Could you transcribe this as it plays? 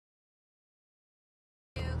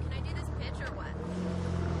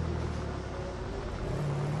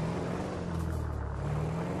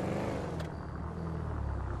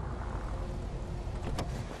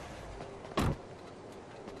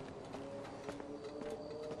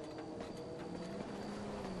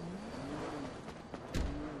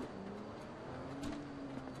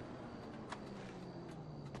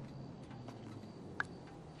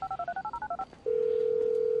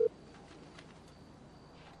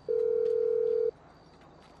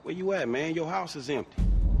Where you at, man? Your house is empty.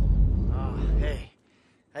 Oh, hey.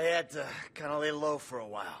 I had to kind of lay low for a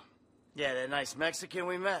while. Yeah, that nice Mexican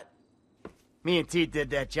we met. Me and T did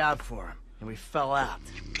that job for him, and we fell out.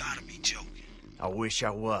 You gotta be joking. I wish I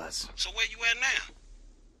was. So where you at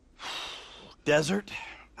now? Desert,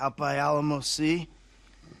 out by Alamo Sea.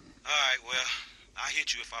 All right, well, I'll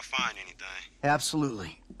hit you if I find anything.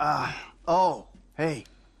 Absolutely. Oh, hey.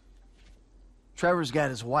 Trevor's got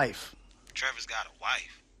his wife. Trevor's got a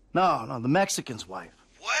wife. No, the Mexican's wife.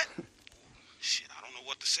 What? Shit, I don't know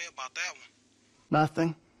what to say about that one.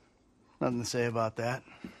 Nothing. Nothing to say about that.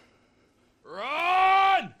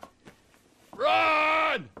 Run!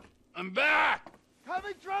 Run! I'm back!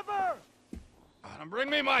 Coming, Trevor! Bring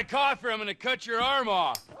me my coffee, I'm gonna cut your arm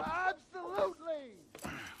off. Absolutely!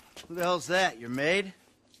 Who the hell's that, your maid?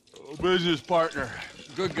 Business partner.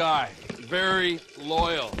 Good guy. Very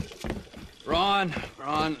loyal. Ron,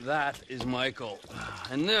 that is Michael.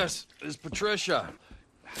 And this is Patricia.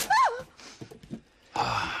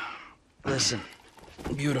 Listen,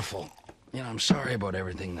 beautiful. You know, I'm sorry about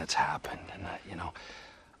everything that's happened. And, I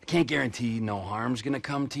can't guarantee no harm's gonna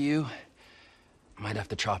come to you. I might have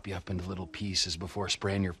to chop you up into little pieces before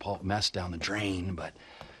spraying your pulp mess down the drain, but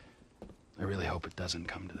I really hope it doesn't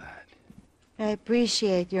come to that. I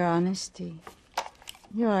appreciate your honesty.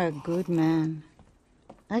 You are a good man.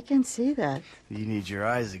 I can see that. You need your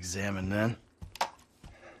eyes examined, then.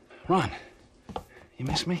 Ron, you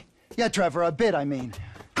miss me? Yeah, Trevor, a bit, I mean.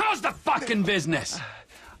 How's the fucking business?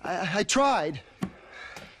 I tried.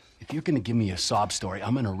 If you're gonna give me a sob story,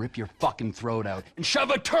 I'm gonna rip your fucking throat out and shove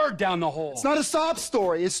a turd down the hole. It's not a sob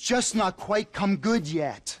story. It's just not quite come good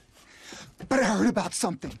yet. But I heard about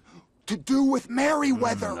something to do with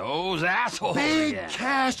Merryweather. Those assholes Big again.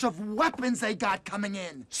 cache of weapons they got coming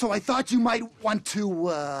in. So I thought you might want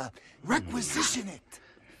to, requisition it.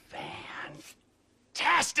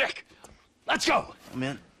 Fantastic! Let's go! I'm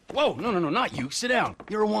in. Whoa, no, not you. Sit down.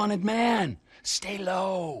 You're a wanted man. Stay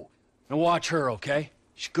low. Now watch her, okay?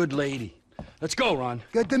 She's a good lady. Let's go, Ron.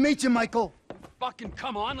 Good to meet you, Michael. Fucking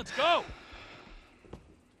come on, let's go!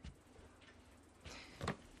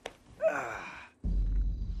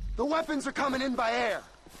 The weapons are coming in by air.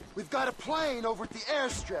 We've got a plane over at the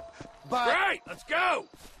airstrip, but... Right, let's go!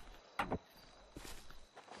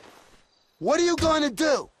 What are you going to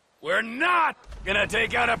do? We're not gonna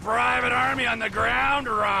take out a private army on the ground,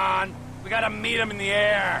 Ron. We gotta meet them in the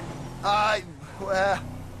air.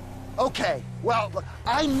 Okay. Well,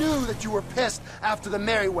 I knew that you were pissed after the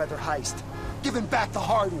Merryweather heist, giving back the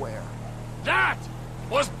hardware. That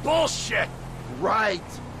was bullshit! Right.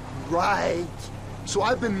 So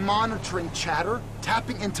I've been monitoring chatter,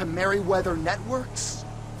 tapping into Merryweather networks.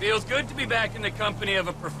 Feels good to be back in the company of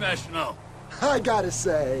a professional. I gotta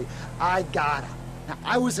say, Now,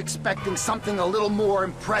 I was expecting something a little more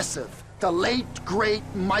impressive. The late, great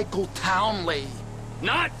Michael Townley.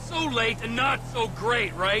 Not so late and not so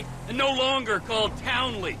great, right? And no longer called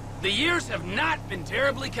Townley. The years have not been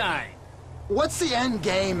terribly kind. What's the end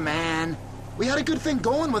game, man? We had a good thing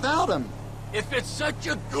going without him. If it's such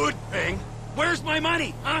a good thing, where's my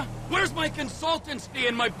money, huh? Where's my consultant's fee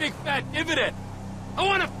and my big fat dividend? I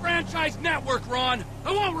want a franchise network, Ron.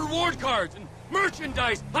 I want reward cards and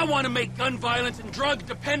merchandise. I want to make gun violence and drug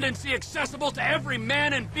dependency accessible to every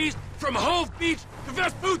man and beast from Hove Beach to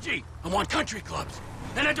Vespucci. I want country clubs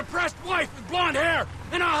and a depressed wife with blonde hair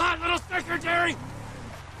and a hot little secretary.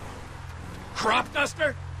 Crop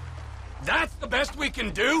duster? That's the best we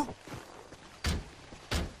can do?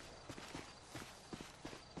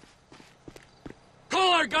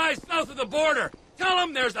 Call our guys south of the border. Tell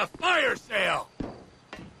them there's a fire sale.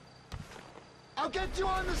 I'll get you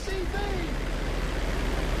on the CV!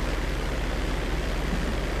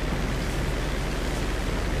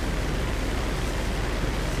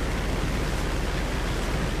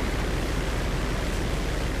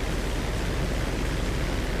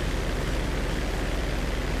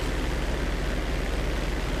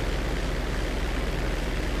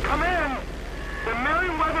 Come in! The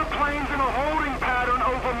Merryweather plane's in a holding pattern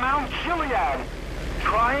over Mount Chiliad.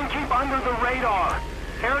 Try and keep under the radar.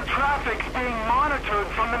 Air traffic's being monitored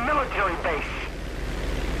from the military base.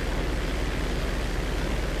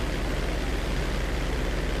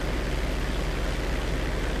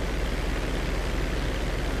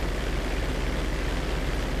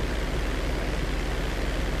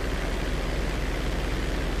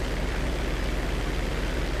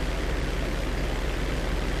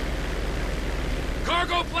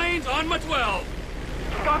 Cargo planes on my 12.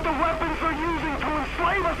 Got the weapons they're using to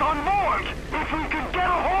enslave us on board! If we could get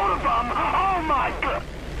a hold of them! Oh my god!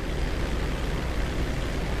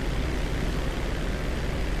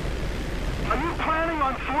 you planning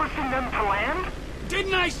on forcing them to land?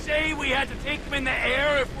 Didn't I say we had to take them in the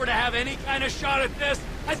air if we're to have any kind of shot at this?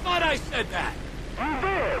 I thought I said that. You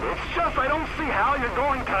did. It's just I don't see how you're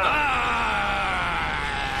going to... Ah,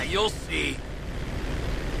 you'll see.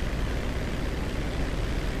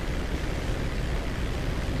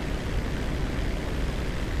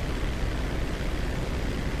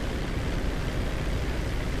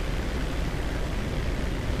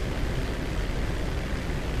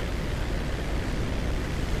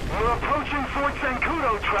 We're approaching Fort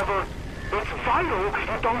Zancudo, Trevor. It's vital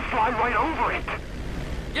you don't fly right over it.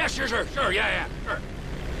 Yeah, sure, yeah, sure.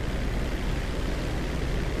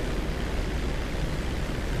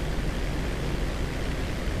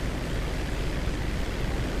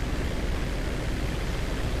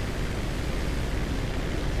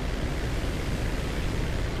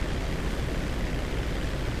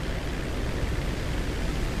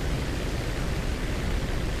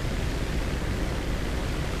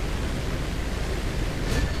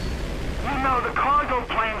 You know, the cargo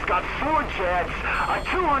plane's got 4 jets, a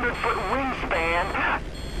 200-foot wingspan.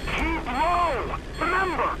 Keep low!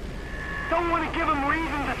 Remember, don't want to give them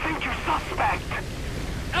reason to think you're suspect.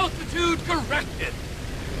 Altitude corrected.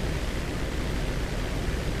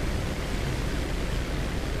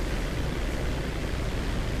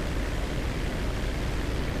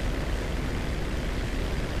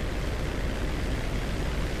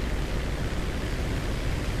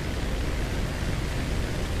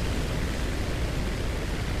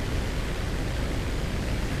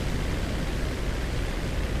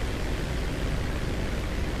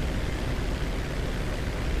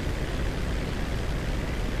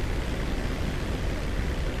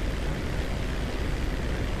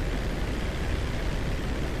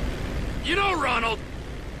 You know, Ronald,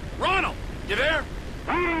 you there?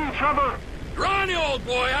 Reading you, Trevor. Ronnie, old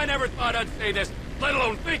boy, I never thought I'd say this, let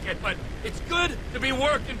alone think it, but it's good to be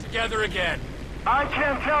working together again. I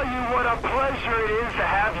can't tell you what a pleasure it is to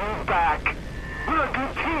have you back. We're a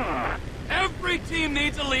good team. Every team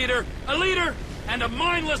needs a leader, and a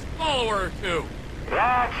mindless follower or two.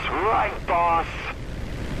 That's right, boss.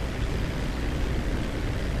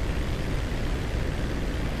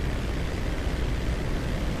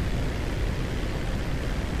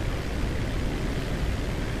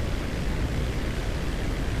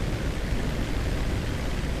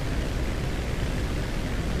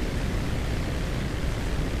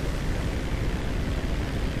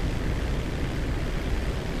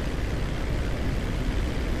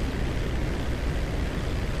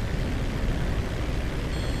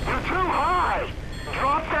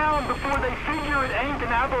 Before they figure it ain't an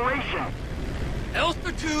aberration.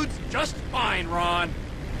 Altitude's just fine, Ron.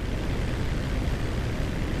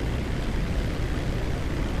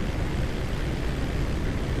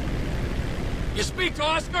 You speak to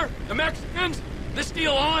Oscar? The Mexicans? This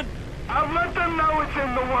deal on? I'll let them know it's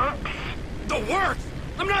in the works. The works?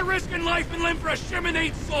 I'm not risking life and limb for a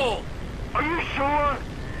Cheminade soul. Are you sure?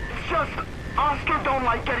 It's just Oscar don't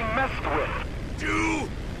like getting messed with. Do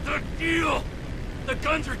the deal. The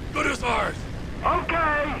guns are good as ours.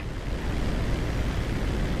 Okay.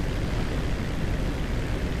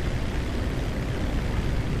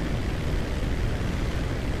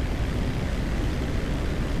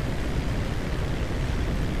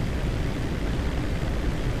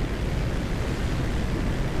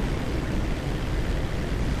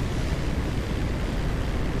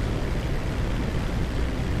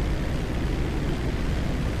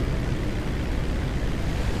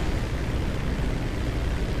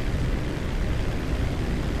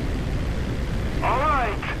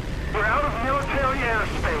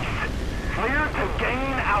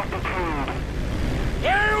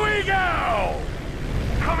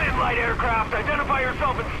 Identify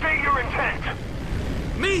yourself and state your intent.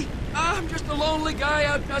 Me? I'm just a lonely guy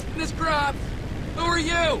out dusting his crops. Who are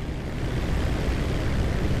you?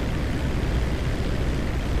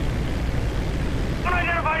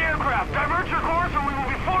 Unidentified aircraft. Divert your course or we will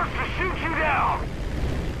be forced to shoot you down.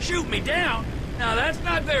 Shoot me down? Now that's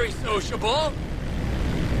not very sociable.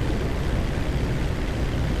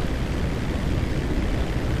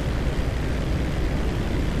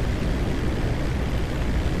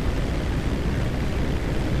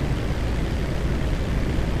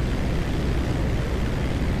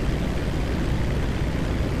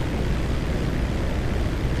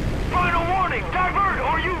 Divert,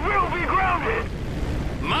 or you will be grounded!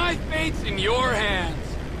 My fate's in your hands.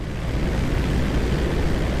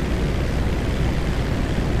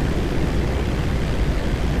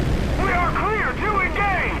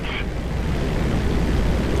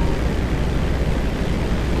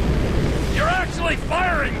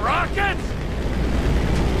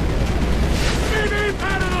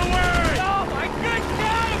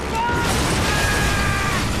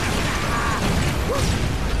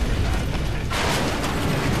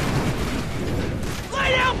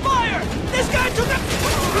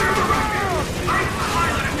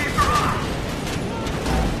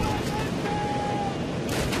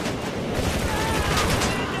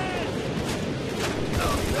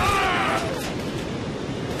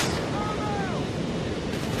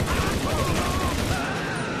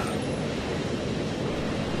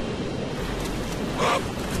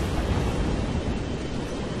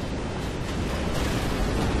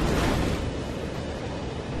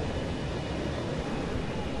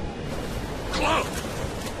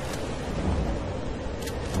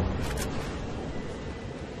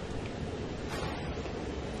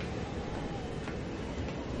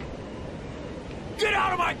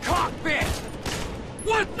 my cockpit!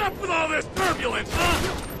 What's up with all this turbulence,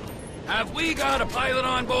 huh? Have we got a pilot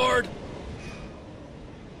on board?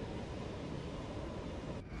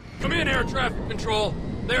 Come in, air traffic control.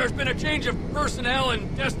 There's been a change of personnel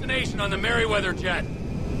and destination on the Merryweather jet.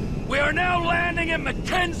 We are now landing in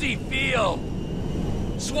Mackenzie Field.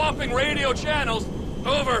 Swapping radio channels.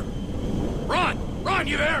 Over. Ron! Ron,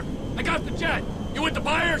 you there? I got the jet. You with the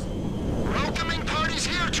buyers? Welcoming party's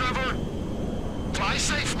here, Trevor. Fly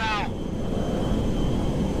safe now.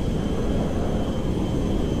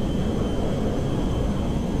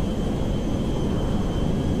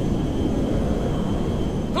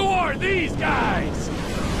 Who are these guys?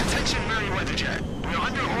 Attention, Merryweather Jet. We're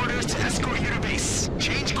under orders to escort you to base.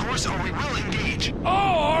 Change course or we will engage.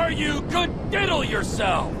 Or you could diddle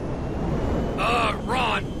yourself.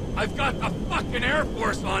 Ron, I've got the fucking Air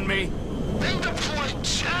Force on me. They deployed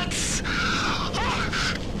jets.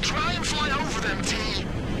 Try and fly over them, T.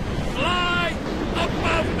 Fly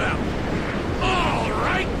above them. All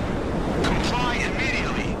right. Comply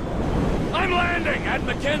immediately. I'm landing at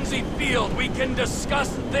Mackenzie Field. We can discuss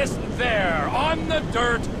this there, on the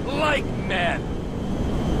dirt, like men.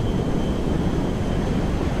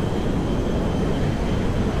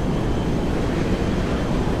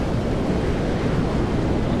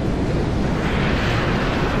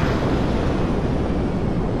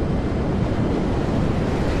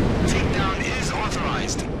 Takedown is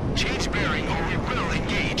authorized. Change bearing or we will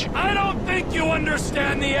engage. I don't think you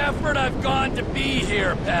understand the effort I've gone to be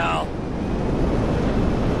here, pal.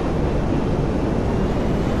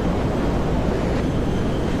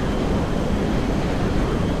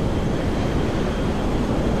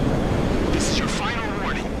 This is your final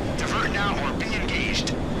warning. Divert now or be engaged.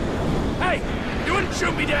 Hey, you wouldn't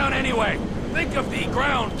shoot me down anyway. Think of the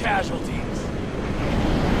ground casualties.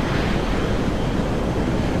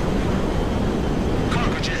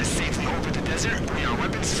 Cargo jet is safely over the desert. We are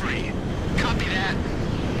weapons free. Copy that.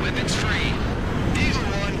 Weapons free. Eagle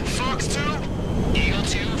 1, Fox 2. Eagle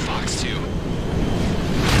 2, Fox 2.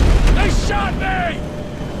 They shot me!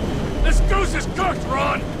 This goose is cooked,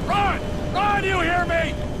 Ron! Ron! Ron, you hear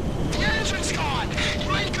me? The engine's gone.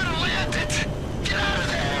 You ain't gonna land it. Get out of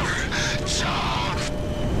there. Jump.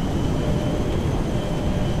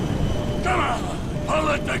 Come on! Pull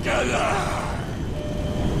it together!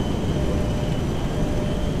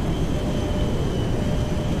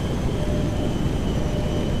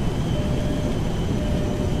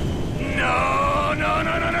 No! No,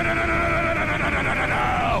 no, no, no, no, no, no, no, no, no, no, no, no, no,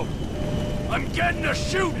 no! I'm getting a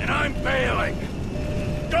shoot and I'm bailing!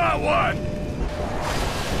 Got one!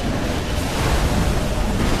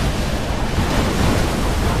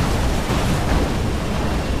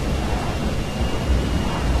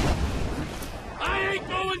 I ain't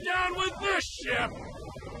going down with this ship!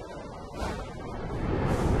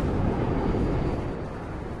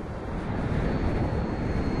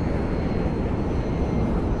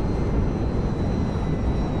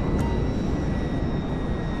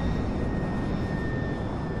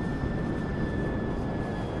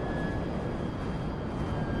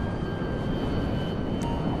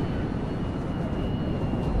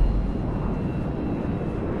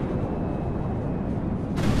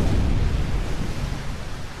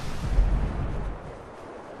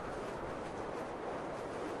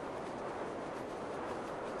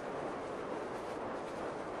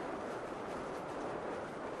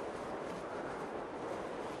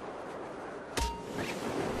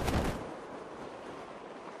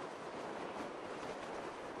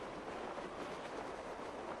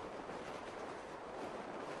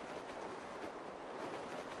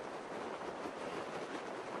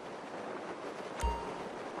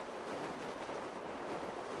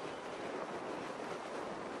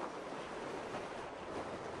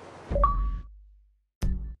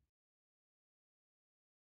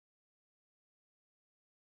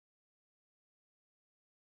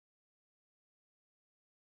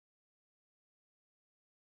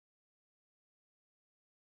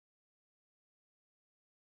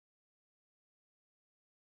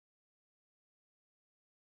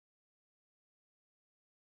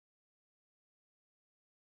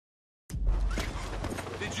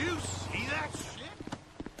 Did you see that shit?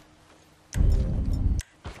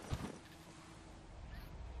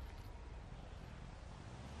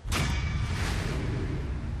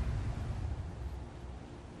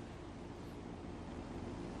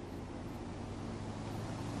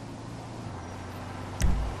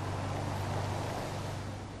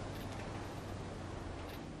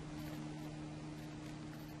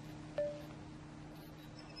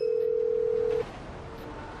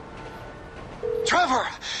 Trevor!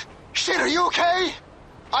 Shit, are you okay?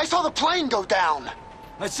 I saw the plane go down.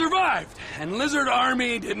 I survived, and Lizard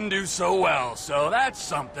Army didn't do so well, so that's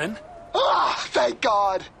something. Ah, thank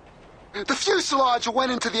God. The fuselage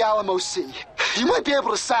went into the Alamo Sea. You might be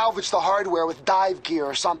able to salvage the hardware with dive gear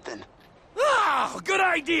or something. Ah, good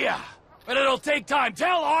idea. But it'll take time.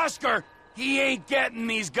 Tell Oscar he ain't getting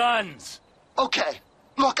these guns. Okay,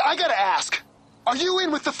 look, I gotta ask. Are you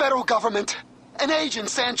in with the federal government? An agent,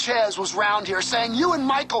 Sanchez, was round here saying you and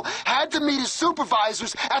Michael had to meet his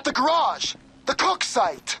supervisors at the garage. The cook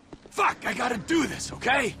site. Fuck, I gotta do this,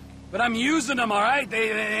 okay? But I'm using them, all right?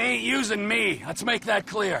 They ain't using me. Let's make that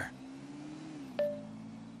clear.